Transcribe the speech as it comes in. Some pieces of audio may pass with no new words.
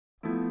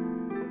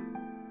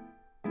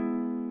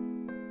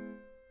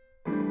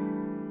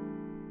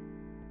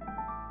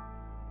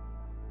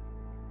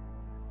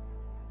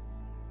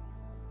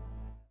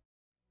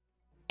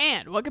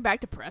welcome back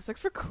to Press X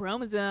for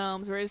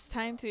Chromosomes, where it's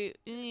time to...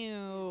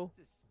 Ew.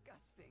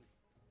 Disgusting.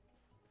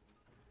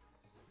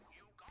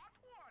 You got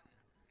one.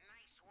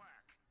 Nice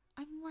work.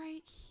 I'm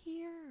right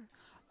here.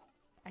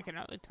 I can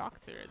only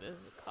talk through this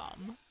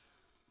cum.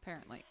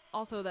 Apparently.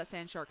 Also, that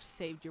sand shark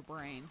saved your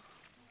brain.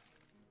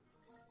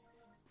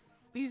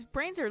 These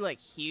brains are, like,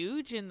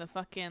 huge in the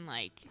fucking,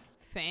 like,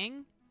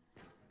 thing.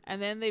 And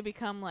then they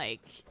become,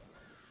 like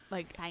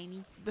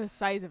Tiny. the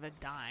size of a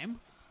dime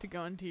to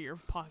go into your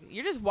pocket.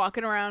 You're just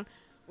walking around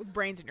with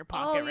brains in your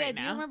pocket right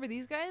Do now. you remember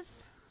these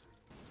guys?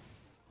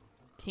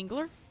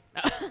 Kingler?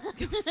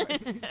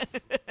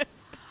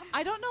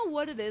 I don't know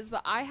what it is,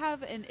 but I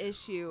have an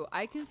issue.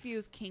 I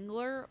confuse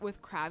Kingler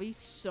with Krabby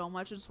so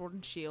much in Sword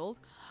and Shield.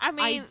 I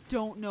mean, I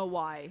don't know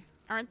why.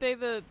 aren't they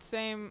the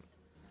same?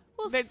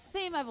 Well, They're-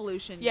 same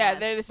evolution. Yeah, yes,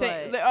 they're the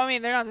same. but- I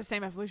mean, they're not the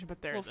same evolution,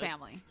 but they're well, the,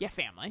 family. Yeah,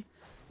 family.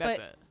 That's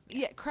But- it.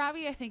 Yeah,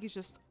 Krabby I think is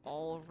just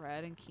all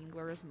red, and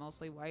Kingler is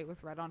mostly white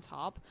with red on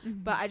top.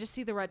 Mm-hmm. But I just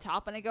see the red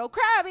top, and I go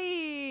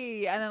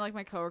Krabby, and then like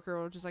my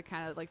coworker will just like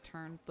kind of like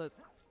turn the.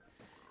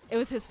 It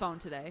was his phone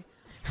today,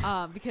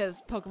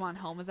 because Pokemon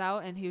Home was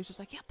out, and he was just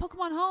like, "Yeah,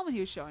 Pokemon Home," and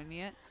he was showing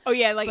me it. Oh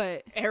yeah, like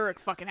but- Eric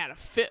fucking had a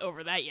fit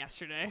over that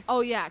yesterday.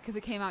 Oh yeah, because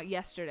it came out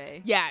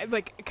yesterday. Yeah,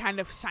 like kind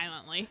of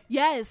silently,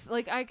 Yes,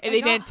 like and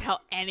they didn't tell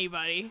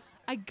anybody.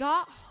 I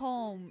got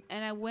home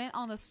and I went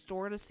on the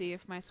store to see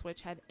if my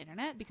Switch had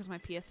internet because my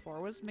PS4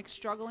 was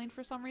struggling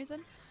for some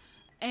reason.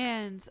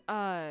 And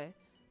I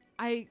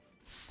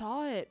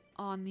saw it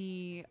on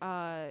the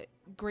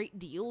great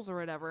deals or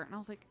whatever. And I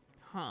was like,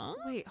 Huh?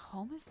 wait,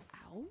 Home is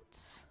out?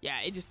 Yeah,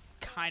 it just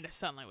kind of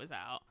suddenly was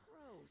out.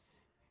 Gross.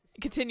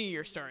 Continue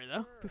your story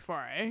though before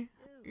I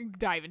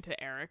dive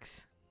into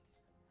Eric's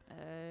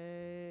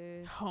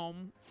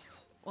home.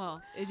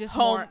 Well, it just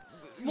Home,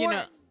 you more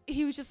know.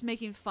 he was just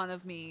making fun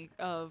of me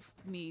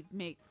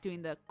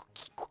doing the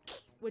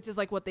which is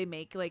like what they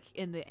make like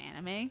in the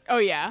anime. Oh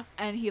yeah,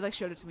 And he like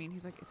showed it to me and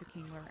he's like, it's a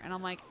Kingler. And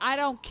I'm like, I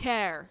don't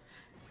care.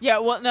 yeah.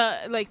 Well, no,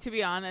 like to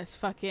be honest,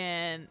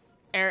 fucking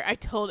Eric. I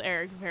told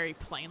Eric very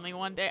plainly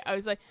one day. I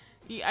was like,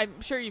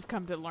 I'm sure you've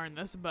come to learn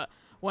this, but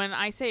when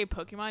I say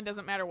Pokemon,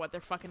 doesn't matter what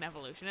their fucking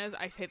evolution is,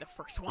 I say the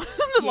first one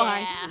on the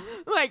line.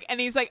 Like, and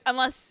he's like,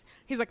 unless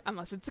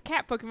it's a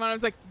cat Pokemon. I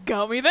was like,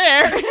 got me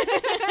there.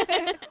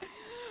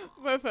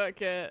 But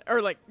fucking, or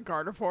like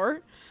Gardevoir.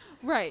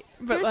 Right.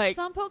 But, There's like-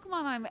 some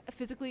Pokemon I'm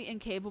physically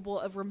incapable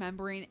of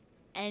remembering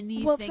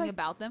anything like-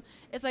 about them.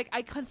 It's like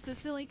I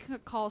consistently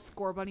call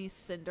Scorbunny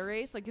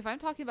Cinderace. Like if I'm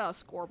talking about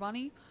a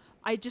Scorbunny,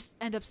 I just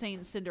end up saying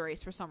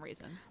Cinderace for some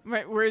reason.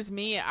 Right. Whereas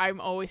me, I'm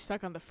always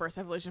stuck on the first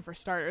evolution for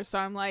starters. So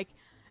I'm like,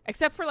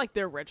 except for like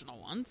the original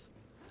ones,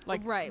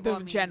 like Right, the well, I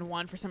mean- Gen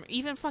 1 for some,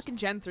 even fucking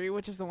Gen 3,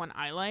 which is the one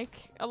I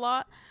like a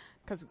lot.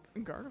 Because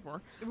Gardevoir.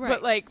 Right.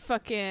 But like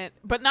fucking,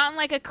 but not in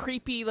like a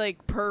creepy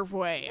like perv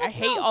way. I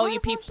hate No, all you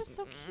Gardevoir's people. just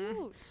so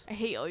cute. I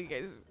hate all you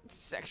guys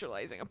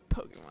sexualizing a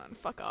Pokemon.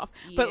 Fuck off.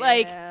 But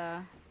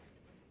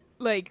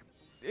like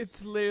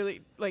it's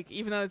literally like,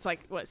 even though it's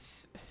like what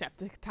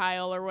septic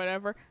tile or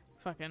whatever,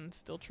 fucking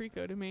still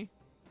Trico to me.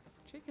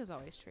 Trico's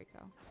always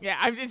Trico. Yeah,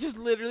 it's just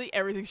literally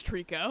everything's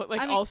Trico. Like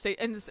I mean- all state,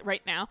 and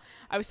right now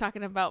I was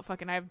talking about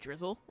fucking. I have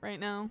Drizzle right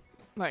now.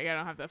 Like I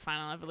don't have the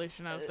final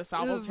evolution of the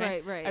Sobble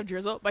chain. Right. I have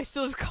Drizzle, but I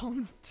still just call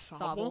him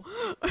Sobble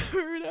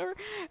or whatever.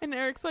 And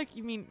Eric's like,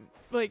 you mean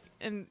like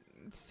in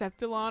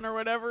Septilon or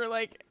whatever?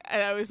 Like,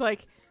 and I was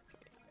like,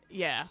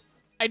 yeah.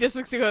 I just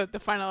looked to go at the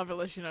final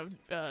evolution of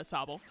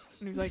Sobble,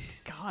 and he's like,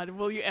 God,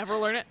 will you ever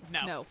learn it?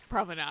 No,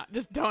 probably not.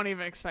 Just don't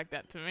even expect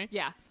that to me.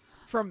 Yeah.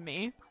 From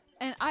me.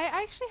 And I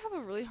actually have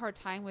a really hard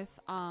time with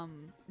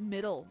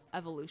middle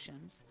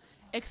evolutions.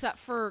 Except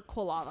for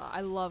Quilava.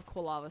 I love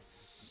Quilava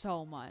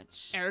so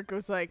much. Eric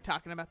was like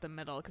talking about the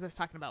middle because I was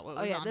talking about what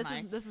was on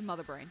my. This is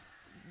Mother Brain.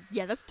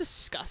 Yeah, that's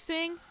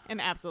disgusting and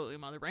absolutely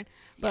mother brain.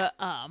 But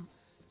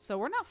So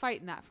we're not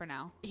fighting that for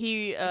now.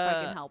 he If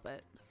I can help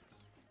it.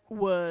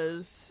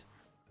 was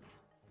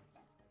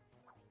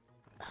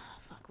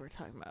fuck, we're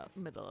talking about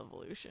middle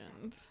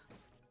evolutions.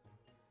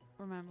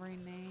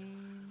 Remembering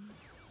names.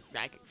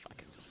 I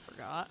fucking just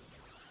forgot.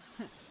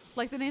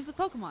 Like the names of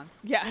Pokemon.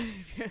 Yeah.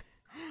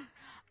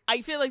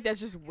 I feel like that's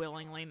just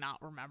willingly not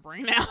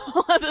remembering now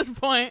at this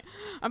point.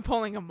 I'm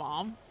pulling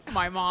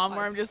my mom,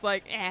 where I'm just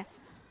like,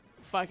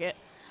 fuck it.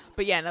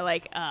 But yeah, no,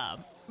 like,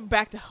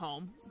 back to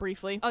Home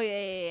briefly. Oh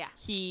yeah.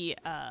 He,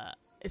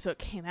 so it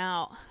came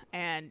out,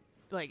 and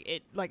like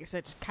I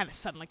said, just kind of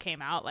suddenly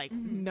came out, like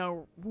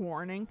no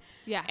warning.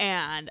 Yeah.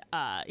 And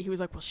he was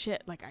like, well,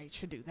 shit, like I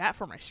should do that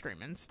for my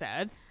stream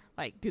instead.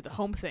 Like do the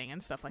home thing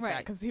and stuff like that,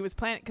 because he was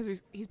planning,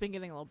 because he's been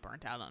getting a little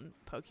burnt out on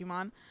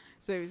Pokemon,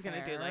 so he was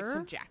gonna do like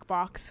some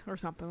Jackbox or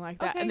something like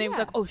that. Okay, and then he was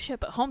like, oh shit,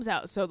 but Home's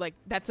out, so like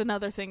that's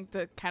another thing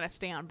to kind of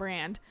stay on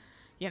brand,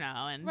 you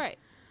know, and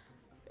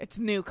it's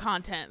new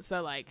content,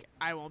 so like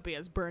I won't be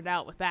as burned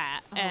out with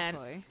that.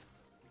 And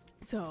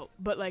so,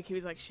 but like he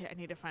was like, shit, I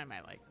need to find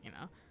my like, you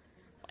know,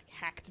 like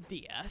hacked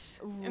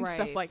DS and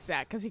stuff like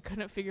that, because he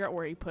couldn't figure out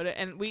where he put it,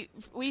 and we've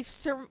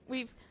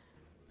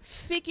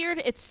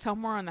figured it's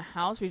somewhere in the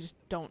house. We just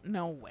don't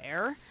know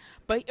where.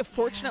 But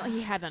fortunately,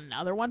 he had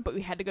another one, but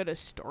we had to go to a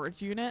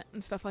storage unit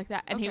and stuff like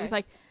that. And he was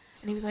like,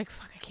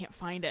 fuck, I can't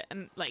find it.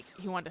 And like,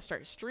 he wanted to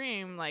start a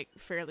stream like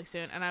fairly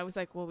soon. And I was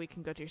like, well, we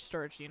can go to your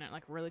storage unit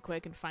like really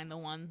quick and find the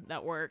one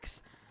that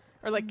works,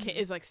 or like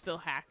is like still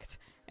hacked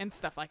and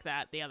stuff like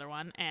that. The other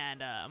one,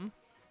 and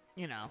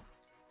you know,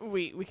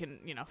 we can,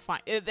 you know,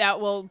 find it.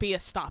 That will be a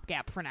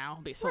stopgap for now,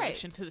 be a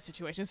solution to the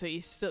situation. So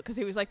he's still, because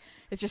he was like,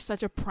 it's just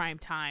such a prime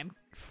time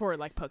for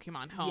like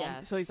Pokemon Home.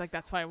 Yes. So he's like,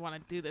 that's why I want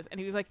to do this. And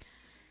he was like,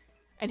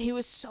 and he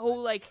was so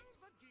like,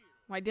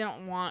 I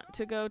didn't want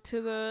to go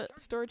to the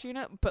storage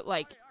unit, but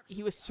like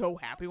he was so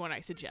happy when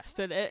I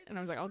suggested it, and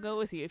I was like, I'll go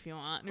with you if you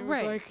want. And he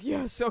was like,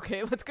 yes,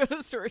 okay, let's go to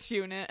the storage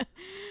unit.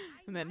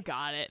 And then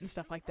got it and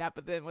stuff like that,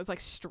 but then was like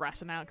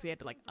stressing out because he had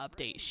to like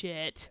update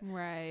shit,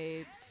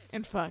 right?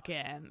 And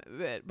fucking,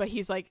 but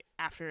he's like,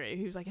 after it,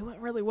 he was like, it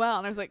went really well,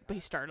 and I was like, but he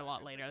started a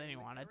lot later than he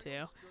wanted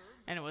to,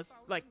 and it was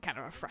like kind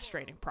of a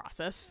frustrating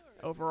process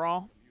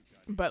overall,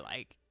 but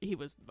like he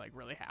was like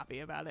really happy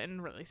about it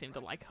and really seemed to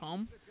like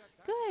Home.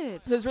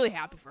 Good. So I was really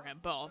happy for him,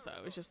 but also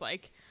it was just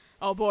like,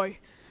 oh boy,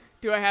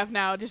 do I have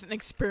now just an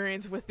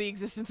experience with the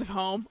existence of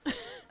Home,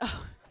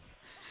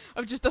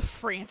 of just the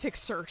frantic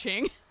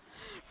searching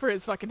for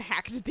his fucking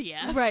hacked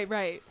DS.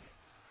 Right.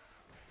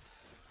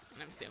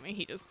 And I'm assuming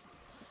he just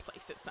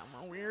placed it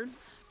somewhere weird.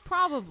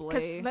 Probably.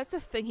 Because that's the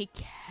thing he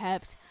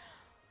kept.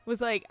 Was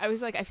like, I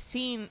was like, I've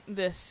seen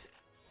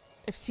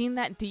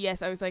that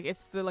DS. I was like,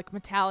 it's the like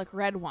metallic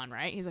red one,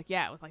 right? He's like,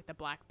 yeah, with like the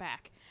black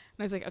back.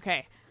 And I was like,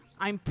 okay,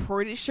 I'm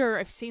pretty sure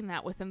I've seen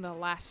that within the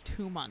last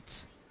 2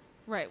 months.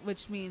 Right,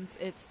 which means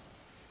it's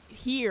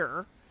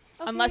here.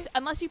 Okay.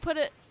 Unless you put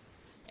it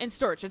in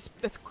storage.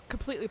 That's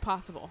completely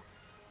possible.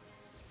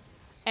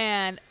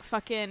 And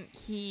fucking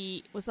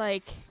he was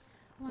like,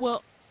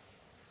 what?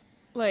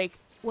 He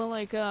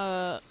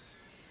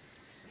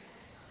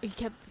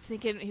kept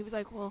thinking, he was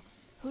like, well,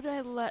 who did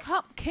I let?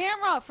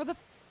 Camera, for the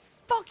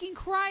fucking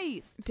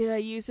Christ. Did I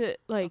use it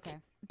like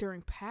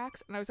during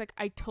PAX? And I was like,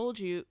 I told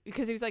you,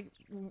 because he was like,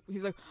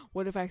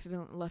 what if I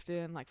accidentally left it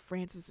in like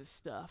Francis's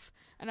stuff?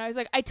 And I was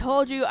like, I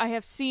told you I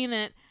have seen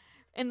it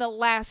in the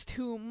last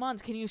 2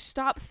 months. Can you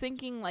stop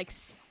thinking like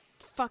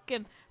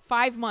fucking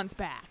 5 months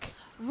back?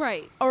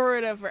 Right. Or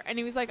whatever. And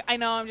he was like, I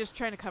know, I'm just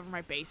trying to cover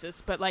my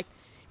bases, but like,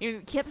 he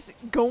kept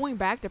going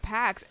back to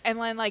PAX, and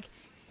then like,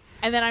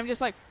 and then I'm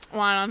just like,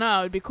 well, I don't know,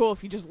 it'd be cool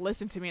if you just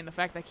listen to me and the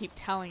fact that I keep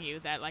telling you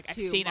that like I've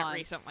seen it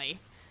recently.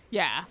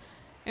 Yeah.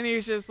 And he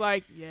was just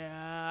like,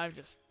 yeah,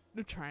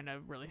 I'm trying to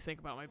really think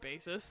about my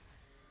bases.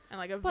 And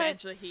like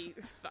eventually he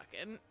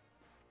fucking,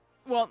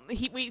 well,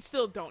 we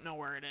still don't know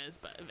where it is,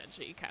 but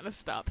eventually he kind of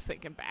stopped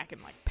thinking back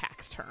in like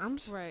PAX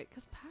terms. Right,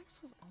 because PAX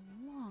was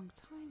a long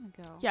time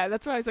ago. Yeah,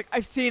 that's why I was like,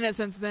 I've seen it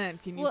since then.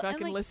 Can you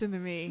fucking like, listen to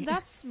me?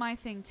 That's my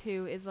thing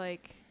too, is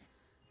like,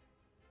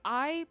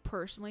 I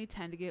personally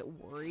tend to get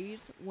worried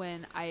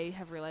when I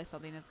have realized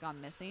something has gone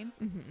missing.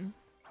 Mm-hmm.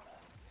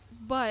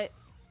 But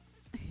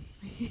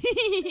he's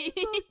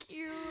so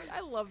cute. I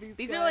love these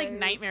These guys. are like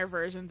nightmare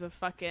versions of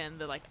fucking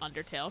the like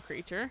Undertale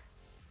creature.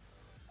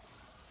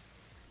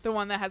 The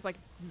one that has like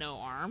no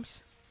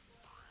arms.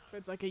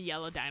 It's like a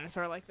yellow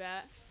dinosaur like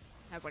that.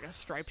 Has like a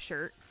striped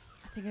shirt.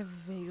 I think I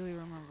vaguely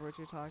remember what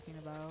you're talking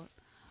about.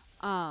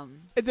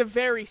 It's a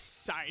very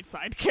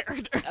side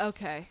character.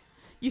 Okay.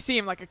 You see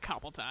him like a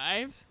couple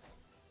times.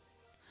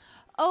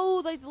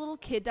 Oh, like the little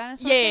kid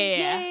dinosaur Yeah, thing?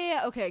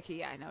 yeah. Okay,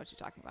 yeah, I know what you're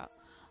talking about.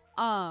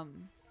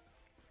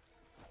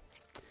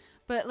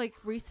 But like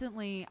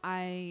recently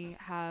I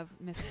have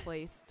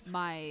misplaced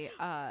my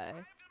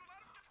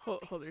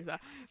Hold your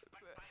thought.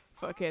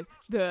 Fucking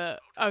I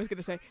was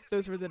gonna say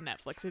those were the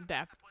Netflix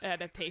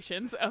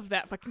adaptations of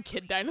that fucking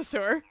kid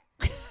dinosaur.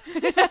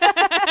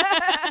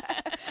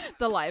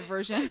 The live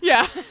version.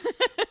 Yeah.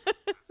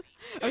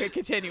 Okay,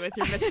 continue with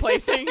your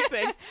misplacing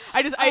things.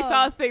 I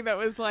saw a thing that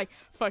was like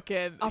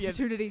fucking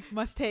opportunity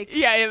must take.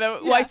 Yeah.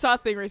 Well, I saw a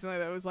thing recently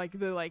that was like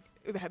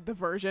the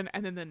version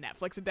and then the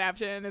Netflix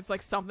adaptation. It's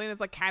like something that's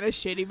like kind of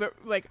shitty but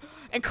like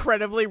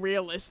incredibly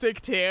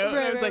realistic too. Right, and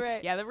I was like,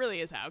 right. yeah, that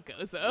really is how it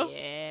goes though.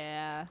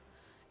 Yeah.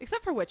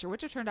 Except for Witcher.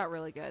 Witcher turned out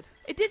really good.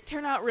 It did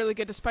turn out really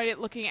good despite it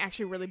looking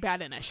actually really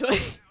bad initially.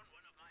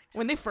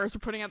 When they first were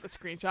putting out the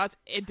screenshots,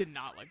 it did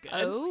not look good.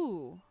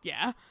 Oh.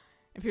 Yeah.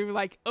 And people were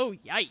like, oh,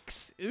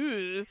 yikes.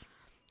 Ooh.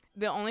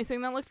 The only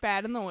thing that looked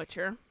bad in The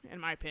Witcher, in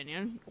my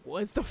opinion,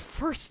 was the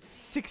first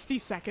 60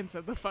 seconds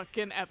of the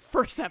fucking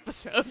first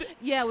episode.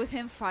 Yeah, with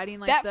him fighting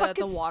like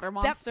the water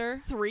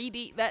monster. That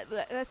 3D, that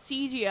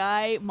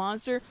CGI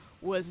monster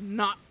was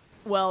not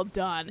well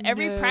done.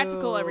 Every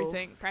practical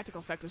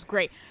effect was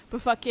great.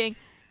 But fucking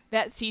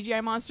that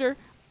CGI monster,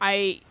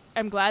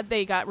 I'm glad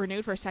they got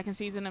renewed for a second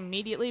season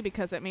immediately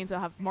because it means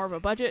they'll have more of a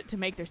budget to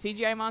make their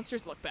CGI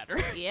monsters look better.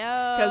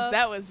 Yeah. Because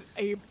that was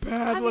a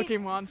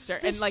bad-looking monster.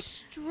 And like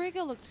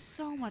Striga looked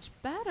so much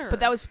better.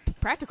 But that was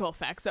practical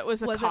effects. That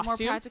was a costume.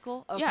 Was it more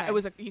practical? Okay. Yeah, it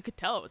was. You could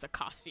tell it was a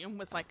costume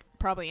with like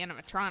probably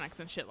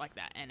animatronics and shit like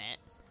that in it.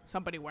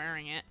 Somebody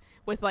wearing it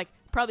with like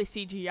probably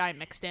CGI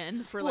mixed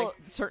in for like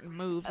certain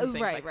moves and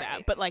things like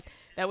that. But like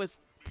that was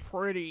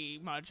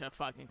pretty much a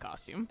fucking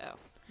costume. Oh.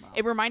 Well.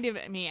 It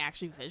reminded me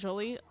actually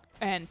visually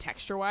and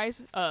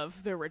texture-wise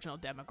of the original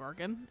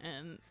Demogorgon.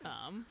 And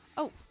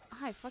oh,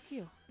 hi, fuck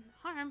you.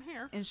 Hi, I'm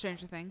here. In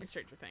Stranger Things. In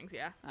Stranger Things,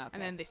 yeah. Okay.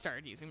 And then they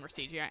started using more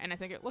CGI, and I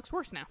think it looks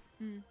worse now.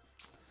 Mm.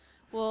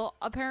 Well,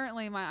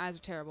 apparently my eyes are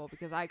terrible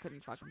because I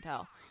couldn't fucking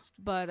tell.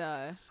 But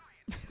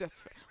That's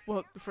fair.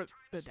 Well, for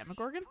the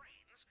Demogorgon,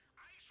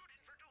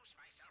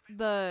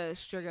 the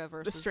Striga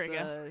versus the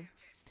Striga.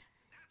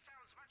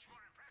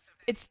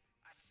 It's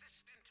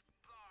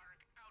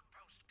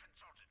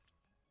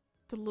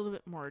a little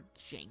bit more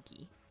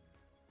janky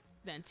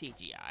than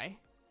CGI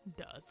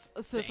does.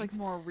 So it's like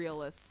more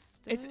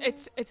realistic.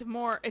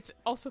 It's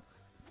also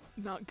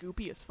not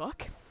goopy as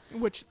fuck.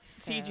 Which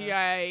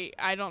CGI,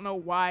 I don't know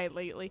why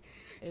lately.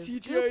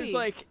 CGI is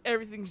like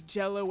everything's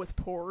jello with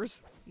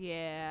pores.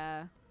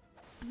 Yeah.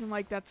 And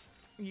like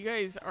you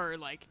guys are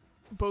like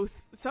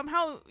both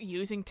somehow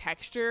using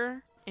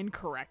texture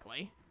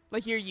incorrectly.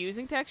 Like you're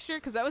using texture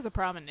because that was the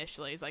problem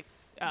initially. It's like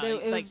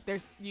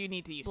you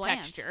need to use bland.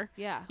 texture.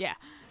 Yeah. Yeah.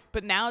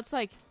 But now it's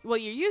like, well,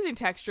 you're using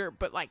texture,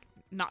 but like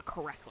not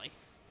correctly.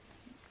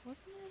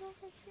 Wasn't it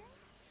over here?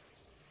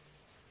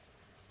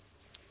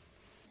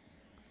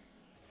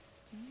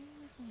 Maybe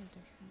it was in a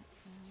different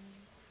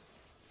one.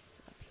 Is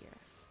it up here?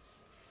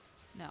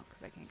 No,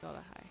 because I can't go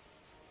that high.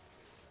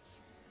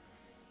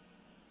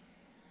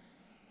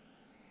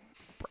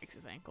 Breaks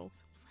his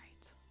ankles.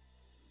 Right.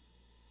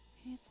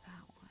 Maybe it's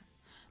that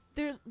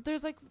one.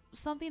 There's like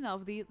something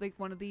of the like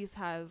one of these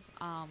has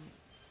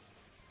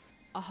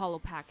a hollow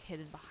pack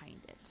hidden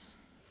behind it.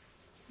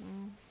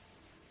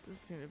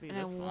 Doesn't seem to be And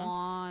this I one.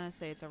 want to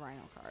say it's a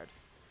rhino card.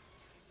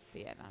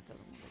 But yeah, no, it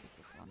doesn't look like it's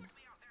this one.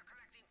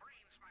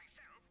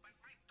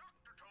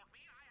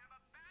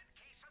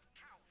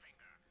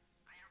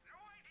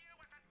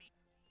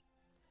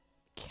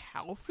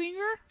 Cow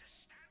finger?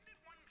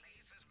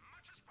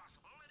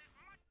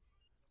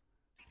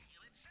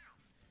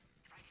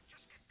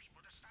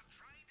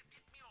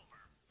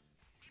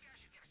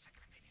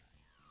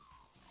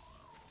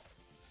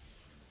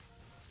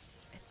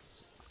 It's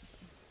just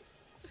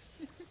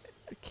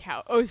The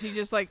cow. Oh, is he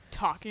just like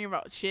talking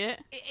about shit?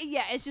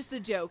 yeah, it's just a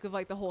joke of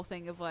like the whole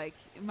thing of like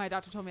my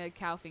doctor told me I had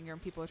cow finger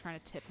and people are trying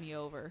to tip me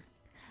over.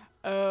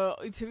 To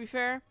be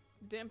fair,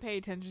 didn't pay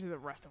attention to the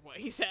rest of what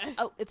he said.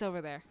 Oh, it's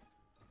over there.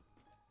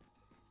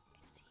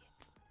 I see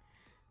it.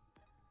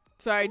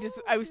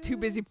 So I was too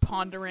busy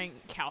pondering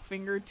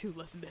Cowfinger to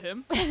listen to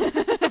him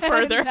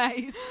further.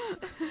 Nice.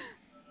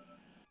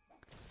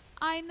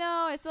 I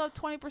know. I still have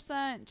 20%.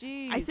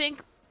 Jeez. I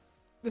think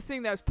the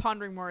thing that I was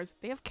pondering more is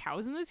they have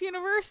cows in this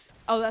universe.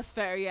 Oh, that's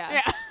fair. Yeah.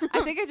 Yeah.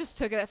 I think I just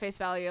took it at face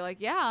value. Like,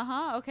 yeah,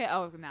 huh? Okay.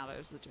 Oh, now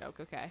there's the joke.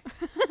 Okay.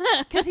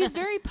 Because he's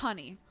very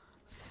punny.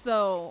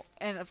 So,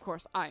 and of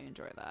course, I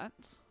enjoy that.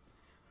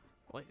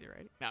 Lazy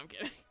writing. No, I'm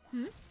kidding.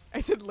 Hmm?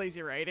 I said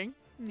lazy writing,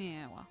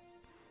 Yeah. Well.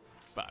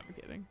 but I'm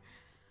kidding.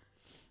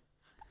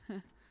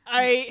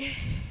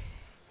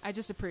 I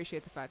just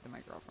appreciate the fact that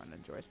my girlfriend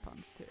enjoys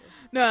puns too.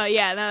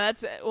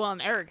 That's well,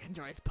 and Eric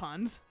enjoys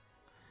puns.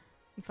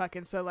 And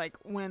fucking so like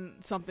when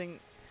something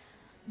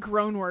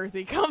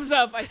groan-worthy comes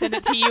up, I send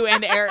it to you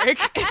and Eric.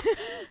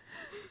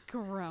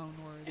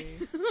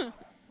 Groan-worthy.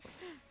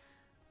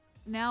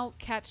 Now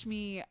catch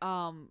me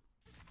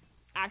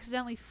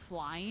accidentally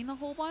flying a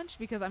whole bunch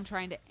because I'm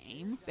trying to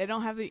aim. They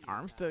don't have the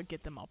arms to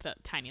get them up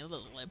that tiny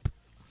little lip.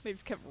 They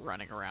just kept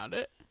running around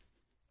it.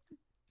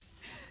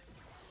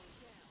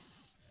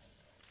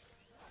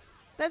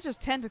 That's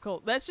just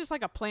tentacle. That's just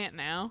like a plant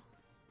now.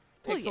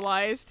 Well, yeah.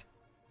 Pixelized.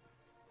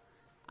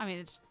 I mean,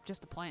 it's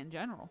just a plant in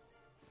general.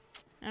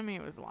 I mean,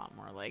 it was a lot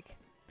more like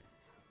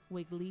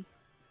Wiggly.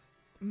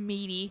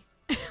 meaty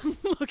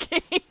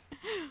looking.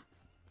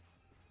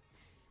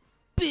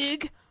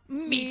 Big,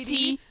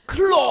 meaty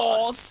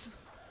claws.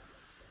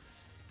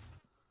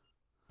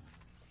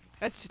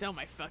 That's still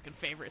my fucking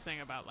favorite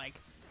thing about like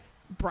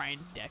Brian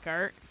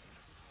Deckard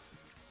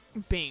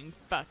being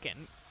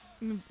fucking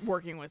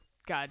working with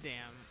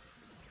goddamn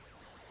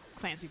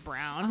Clancy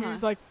Brown. He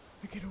was like,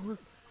 I gotta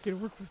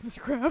work with Mr.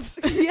 Krabs.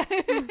 Yeah.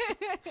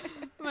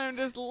 And I'm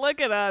just, look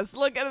at us.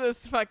 Look at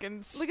this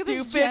fucking Look at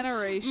stupid this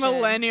generation.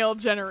 millennial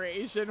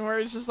generation where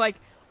it's just like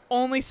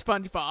only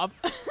SpongeBob.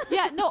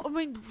 Yeah, no, I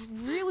mean,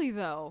 really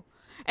though.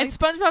 And Like,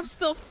 SpongeBob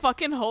still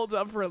fucking holds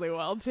up really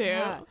well too.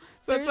 Yeah. So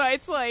that's why There's-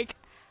 it's like,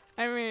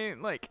 I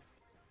mean, like,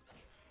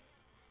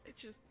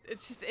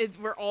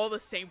 we're all the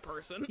same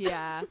person.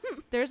 Yeah.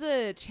 There's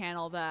a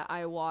channel that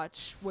I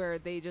watch where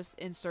they just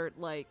insert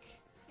like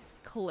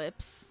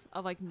clips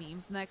of like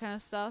memes and that kind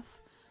of stuff.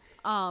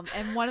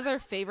 And one of their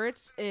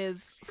favorites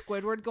is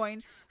Squidward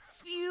going,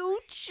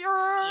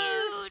 future.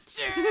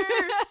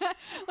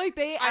 Like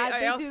they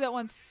do that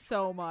one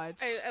so much.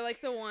 I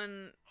like the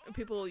one,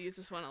 people use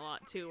this one a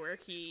lot too, where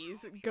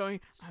he's going,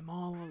 I'm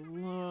all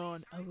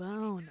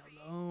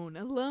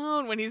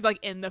alone, when he's like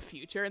in the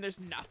future and there's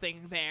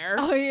nothing there.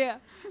 Oh yeah.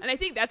 And I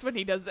think that's when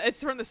he does,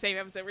 it's from the same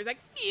episode where he's like,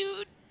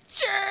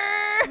 future.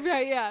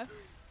 Right, yeah.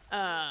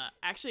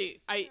 Actually,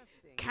 I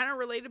kind of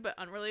related but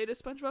unrelated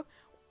to SpongeBob.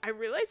 I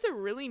realized a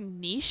really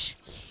niche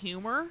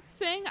humor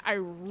thing I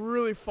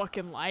really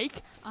fucking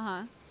like.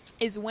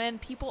 Is when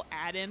people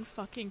add in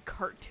fucking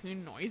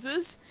cartoon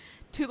noises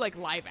to like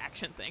live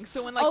action things.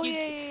 So when like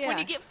when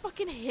you get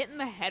fucking hit in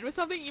the head with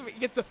something, you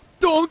get the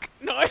donk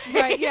noise.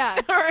 Right, yeah.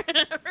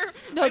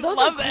 No, those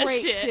are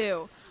great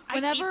too.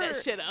 Whenever, I eat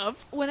that shit up.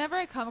 Whenever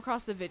I come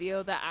across the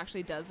video that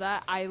actually does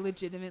that, I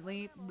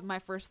legitimately, my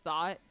first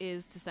thought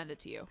is to send it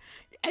to you.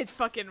 It's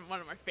fucking one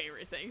of my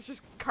favorite things,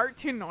 just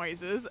cartoon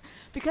noises.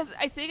 Because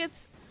I think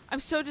I'm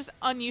so just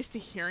unused to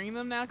hearing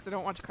them now because I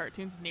don't watch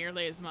cartoons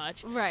nearly as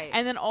much. Right.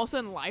 And then also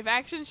in live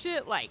action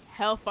shit, like,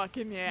 hell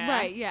fucking yeah.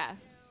 Right, yeah.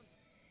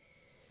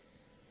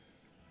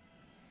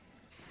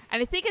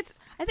 And I think it's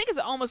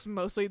almost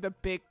mostly the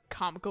big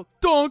comical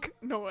donk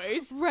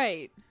noise.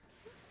 Right.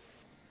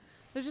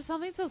 There's just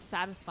something so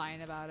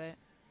satisfying about it.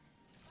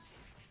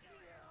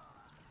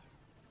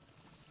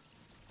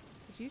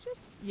 Did you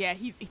just? Yeah,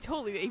 he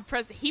totally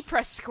he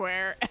pressed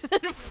square and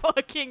then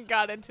fucking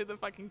got into the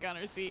fucking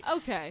gunner seat.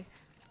 Okay.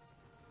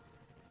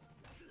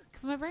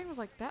 Because my brain was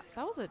like, that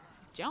was a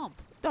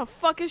jump. The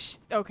fuck is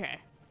okay.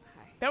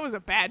 That was a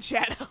bad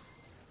shadow.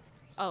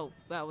 Oh,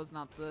 that was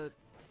not the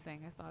thing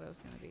I thought it was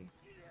gonna be.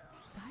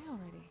 Die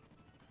already.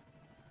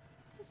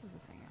 This is the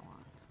thing I want.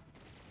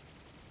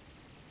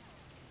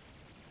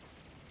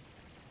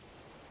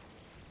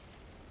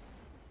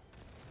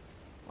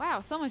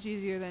 Wow, so much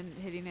easier than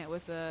hitting it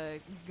with a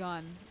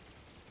gun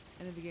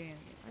in the beginning of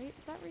the game, right?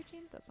 Is that reaching?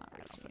 That's not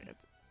reaching.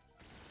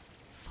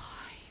 Fine.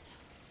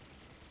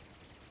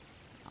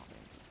 I don't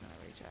think it's gonna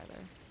reach either.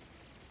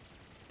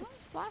 Don't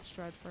flash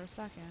red for a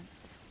second.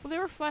 Well, they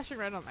were flashing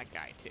red on that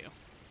guy too.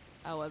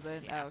 Oh, was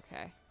it? Yeah. Oh,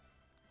 okay.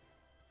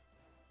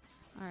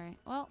 Alright,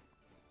 well,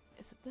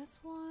 is it this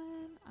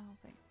one? I don't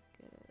think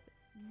it.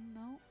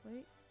 No,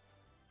 wait.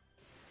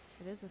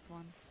 It is this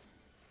one.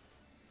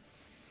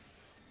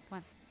 Come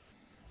on.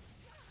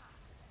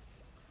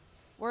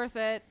 Worth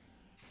it.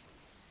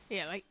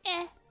 Yeah, like,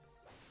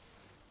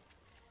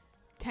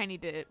 tiny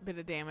bit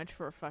of damage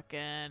for a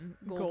fucking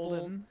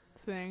golden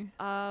thing.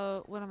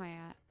 What am I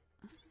at?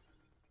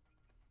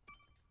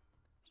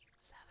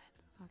 7.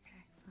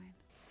 Okay, fine.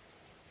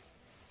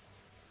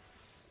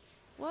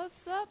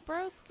 What's up,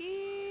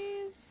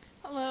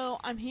 broskies? Hello,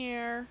 I'm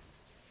here.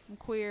 I'm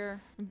queer.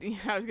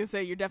 I was gonna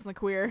say, you're definitely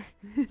queer.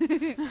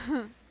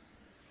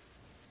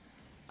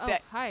 Oh,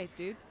 hi,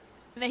 dude.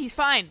 No, he's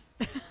fine.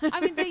 I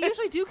mean, they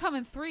usually do come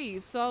in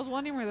 3s, so I was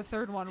wondering where the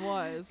 3rd one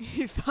was.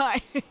 He's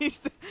fine.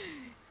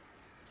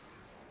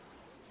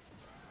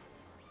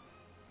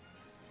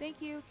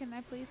 Thank you. Can I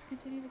please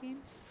continue the game?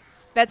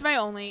 That's my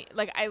only,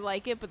 like, I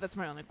like it, but that's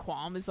my only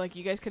qualm. Is like,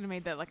 you guys could have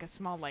made that like a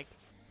small, like,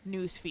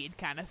 news feed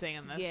kind of thing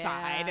on the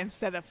side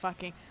instead of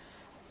fucking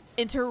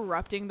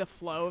interrupting the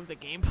flow of the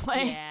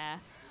gameplay. Yeah.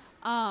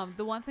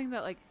 The one thing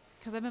that, like,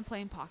 because I've been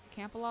playing Pocket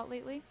Camp a lot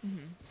lately,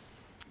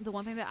 the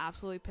one thing that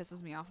absolutely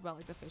pisses me off about,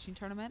 like, the fishing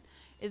tournament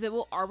is it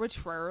will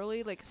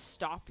arbitrarily, like,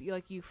 stop you,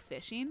 like, you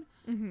fishing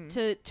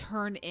to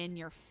turn in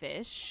your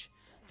fish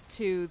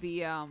to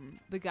the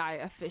guy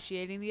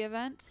officiating the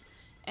event.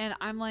 And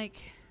I'm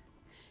like,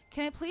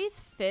 can I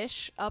please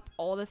fish up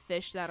all the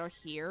fish that are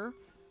here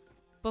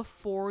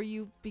before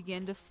you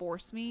begin to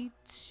force me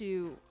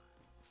to...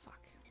 Fuck.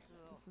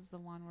 This is the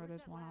one where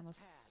there's one on the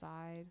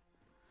side.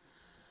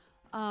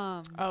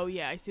 Oh,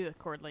 yeah, I see the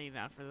cord laying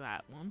down for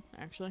that one,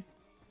 actually.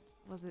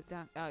 Was it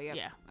down? Oh, yeah.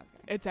 Yeah.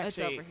 Okay. It's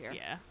actually over here.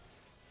 Yeah.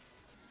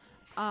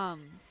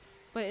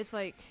 But it's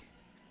like,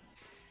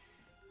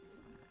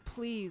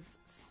 please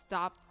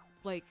stop,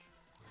 like,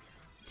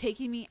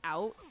 taking me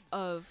out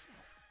of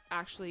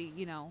actually,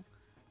 you know,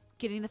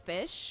 getting the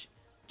fish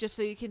just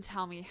so you can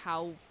tell me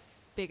how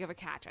big of a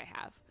catch I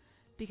have.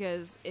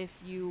 Because if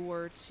you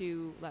were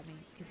to let me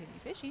continue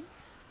fishing,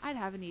 I'd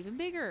have an even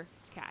bigger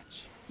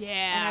catch. Yeah.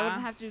 And I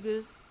wouldn't have to do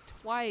this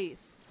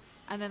twice.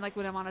 And then, like,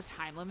 when I'm on a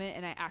time limit,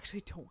 and I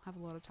actually don't have a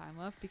lot of time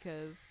left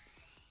because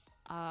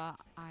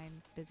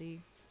I'm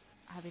busy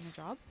having a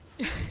job.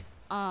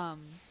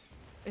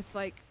 It's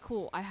like,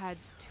 cool, I had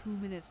 2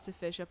 minutes to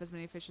fish up as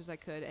many fish as I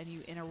could, and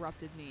you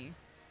interrupted me.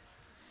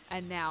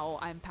 And now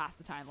I'm past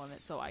the time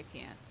limit, so I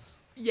can't.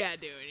 Yeah,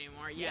 do it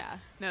anymore. Yeah.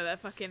 No,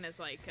 that fucking is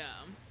like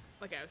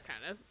I was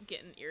kind of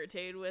getting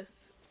irritated with,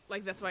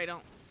 like, that's why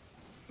I've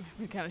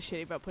been kind of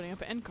shitty about putting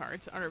up end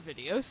cards on our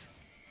videos.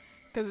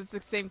 Because it's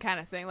the same kind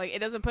of thing. Like, it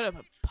doesn't put up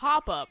a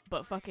pop-up,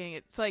 but fucking,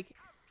 it's like,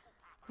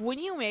 when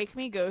you make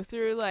me go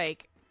through,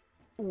 like,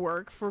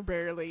 work for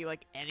barely,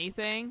 like,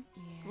 anything,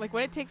 like,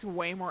 when it takes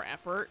way more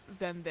effort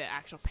than the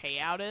actual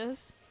payout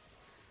is,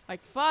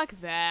 like, fuck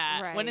that.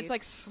 Right. When it's,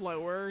 like,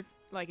 slower,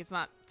 like, it's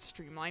not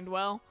streamlined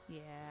well,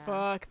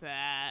 fuck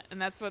that.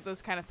 And that's what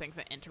those kind of things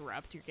that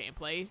interrupt your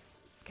gameplay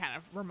kind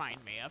of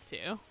remind me of,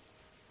 too.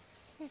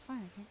 Okay,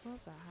 fine. I can't go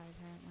up that high,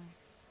 apparently.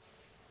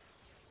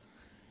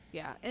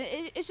 Yeah,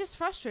 it's just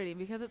frustrating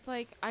because it's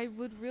like, I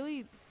would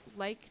really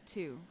like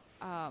to,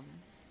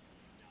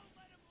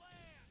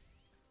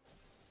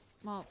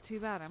 well, too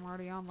bad, I'm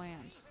already on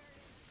land.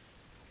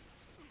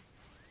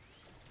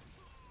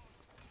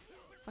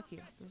 Fuck you,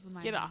 this is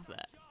my Get land. off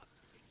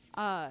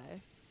that.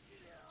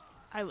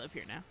 I live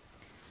here now.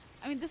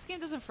 I mean, this game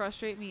doesn't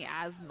frustrate me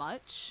as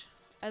much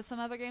as some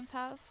other games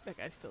have. That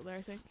guy's still there,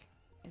 I think.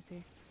 Is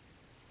he?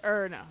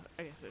 Or no,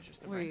 I guess it was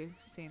just the Were brain. you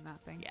seeing that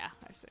thing? Yeah,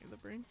 I saved the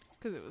brain.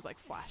 Because it was like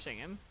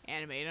flashing and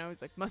animated. I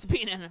was like, must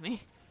be an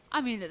enemy.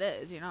 I mean, it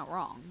is. You're not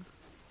wrong.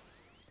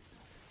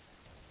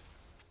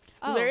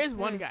 Well, there is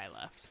one guy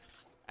left.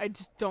 I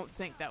just don't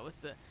think that was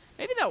the...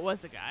 Maybe that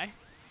was the guy.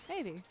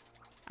 Maybe.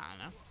 I don't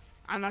know.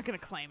 I'm not going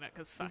to claim it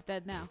because fuck. He's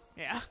dead now.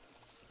 Yeah.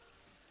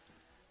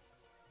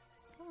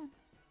 Come on.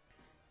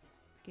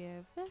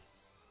 Give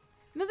this.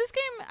 No, this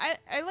game,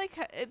 I like...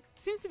 It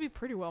seems to be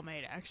pretty well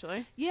made,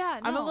 actually. Yeah,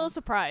 no. I'm a little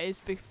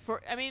surprised.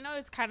 I mean, I know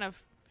it's kind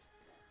of...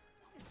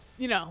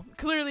 You know,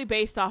 clearly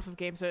based off of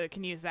games, so it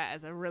can use that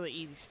as a really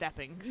easy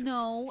stepping.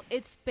 No,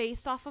 it's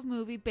based off of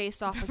movie,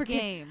 based off of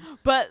game.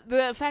 But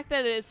the fact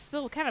that it's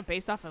still kind of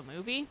based off a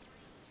movie,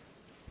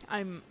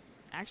 I'm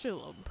actually a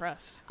little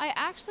impressed.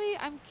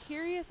 I'm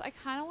curious. I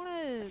kind of want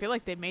to... I feel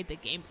like they made the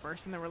game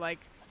first, and they were like,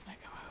 let's make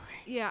a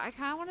movie. Yeah, I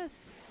kind of want to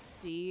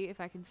see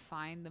if I can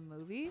find the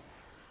movie,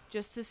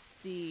 just to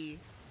see.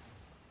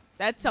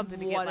 That's something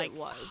to get what like it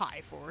was.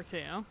 high for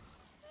too.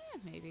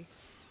 Maybe.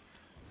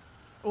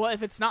 Well,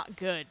 if it's not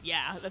good,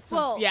 yeah, that's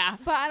yeah.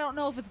 But I don't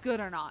know if it's good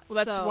or not.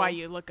 Well, that's why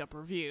you look up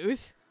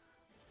reviews.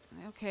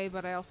 Okay,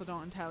 but I also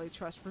don't entirely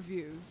trust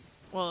reviews.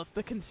 Well, if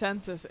the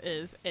consensus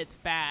is it's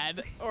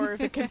bad, or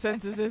if the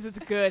consensus is it's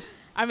good,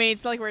 I mean,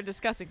 it's like we're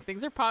discussing.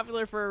 Things are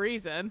popular for a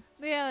reason.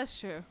 Yeah, that's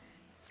true.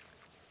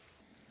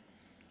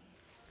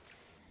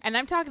 And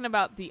I'm talking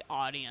about the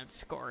audience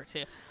score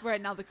too.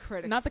 Right now, the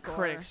critics. Not the score.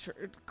 critics.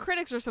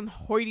 Critics are some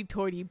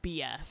hoity-toity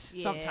BS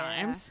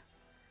sometimes.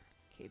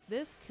 Okay,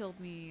 this killed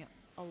me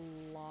a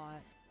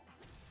lot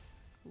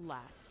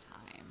last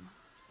time.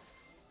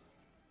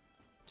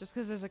 Just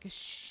because there's like a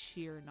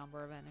sheer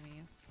number of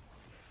enemies.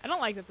 I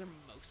don't like that they're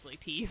mostly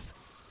teeth.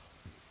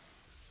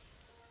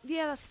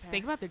 Yeah, that's fair.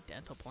 Think about their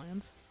dental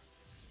plans.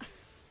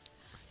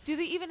 Do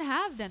they even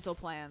have dental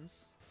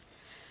plans?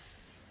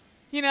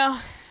 You know,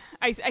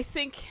 I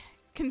think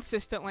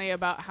consistently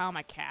about how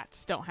my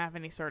cats don't have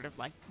any sort of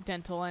like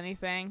dental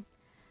anything.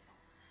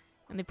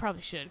 And they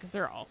probably should, because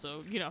they're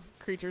also, you know,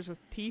 creatures with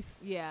teeth.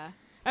 Yeah.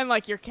 And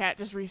like your cat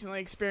just recently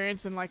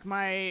experienced, and like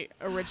my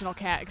original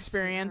cat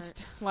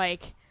experienced,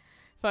 like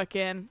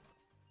fucking,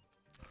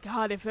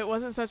 God, if it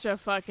wasn't such a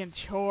fucking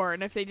chore,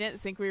 and if they didn't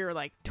think we were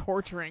like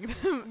torturing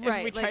them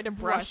if we tried to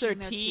brush their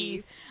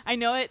teeth. I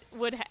know it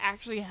would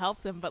actually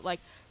help them, but like,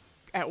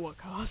 at what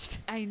cost?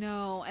 I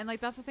know. And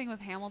like, that's the thing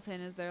with Hamilton,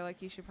 is they're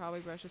like, you should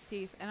probably brush his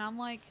teeth. And I'm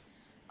like,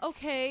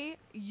 okay,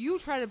 you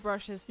try to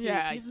brush his teeth.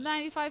 Yeah. He's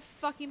 95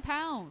 fucking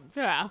pounds.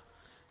 Yeah.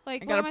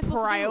 Like, I what am I gotta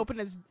supposed pry to do? open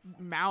his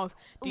mouth.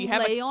 Do you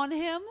lay on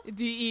him?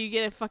 Do you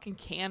get a fucking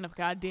can of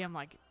goddamn,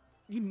 like,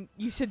 you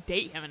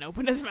sedate him and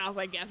open his mouth,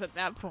 I guess, at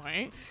that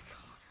point.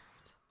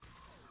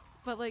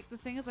 But like, the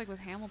thing is, like, with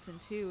Hamilton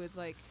too, is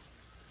like,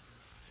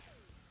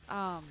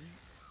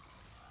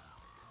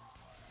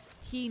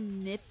 he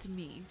nipped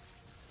me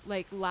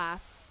like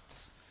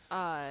last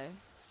 4th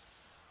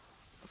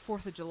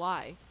of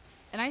July,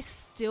 and I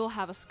still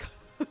have a scar.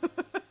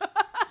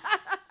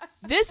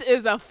 This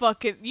is a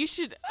fucking, you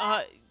should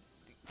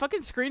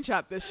fucking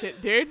screenshot this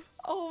shit, dude.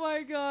 Oh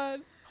my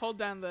god. Hold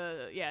down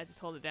just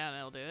hold it down and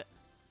it'll do it.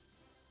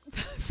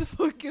 That's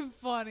fucking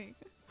funny.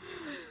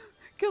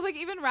 Cause like,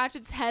 even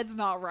Ratchet's head's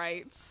not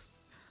right.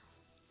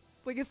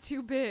 Like, it's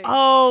too big.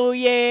 Oh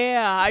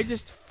yeah, I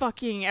just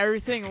fucking,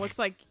 everything looks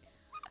like,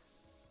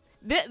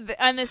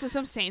 and this is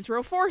some Saints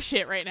Row 4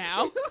 shit right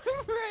now.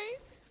 Right?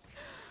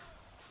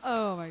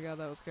 Oh my god,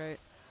 that was great.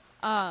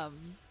 I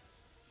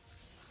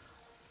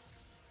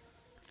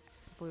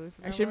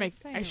should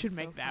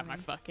make that my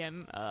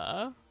fucking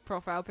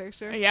profile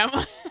picture.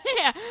 Yeah,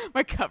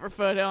 my cover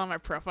photo on my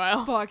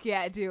profile. Fuck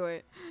yeah, do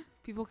it.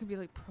 People can be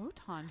like,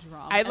 Proton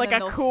Drum. I had like a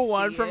cool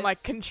one from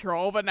like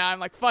Control, but now I'm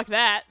like, fuck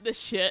that, this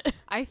shit.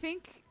 I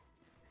think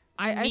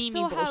I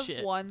still bullshit.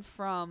 have one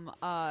from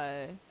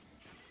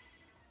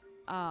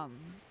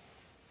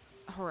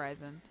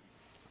Horizon.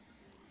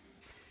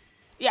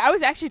 Yeah, I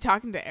was actually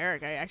talking to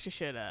Eric. I actually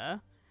should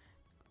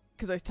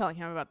because I was telling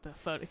him about the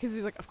photo, because he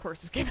was like, of course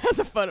this game has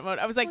a photo mode.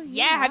 I was like, well,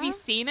 yeah, have you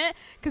seen it?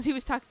 Because he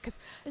was talking, because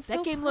that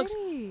so game pretty.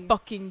 looks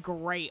fucking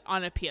great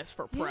on a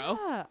PS4 Pro.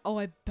 Yeah. Oh,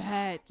 I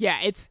bet. Yeah,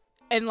 it's,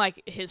 and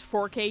like his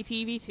 4K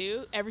TV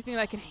too, everything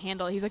that I can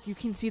handle. He's like, you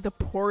can see the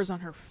pores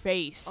on her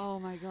face. Oh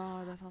my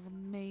god, that sounds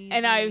amazing.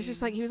 And I was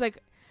just like, he was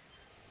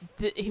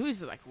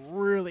like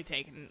really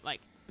taken,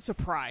 like,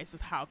 surprised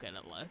with how good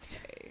it looked.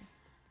 Okay.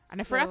 And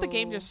I forgot the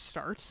game just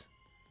starts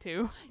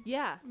too.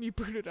 Yeah. You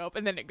boot it up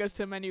and then it goes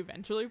to a menu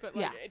eventually, but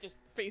like, it just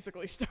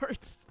basically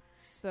starts.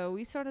 So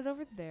we started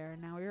over there.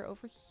 Now we're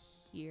over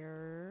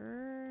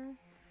here.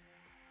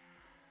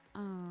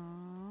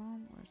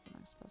 Where's the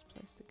next best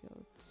place to go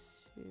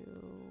to?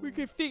 We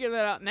could figure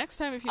that out next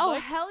time if you like. Oh,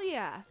 hell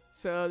yeah.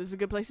 So this is a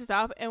good place to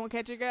stop, and we'll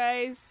catch you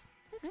guys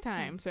next time.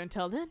 time. So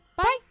until then,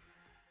 Bye.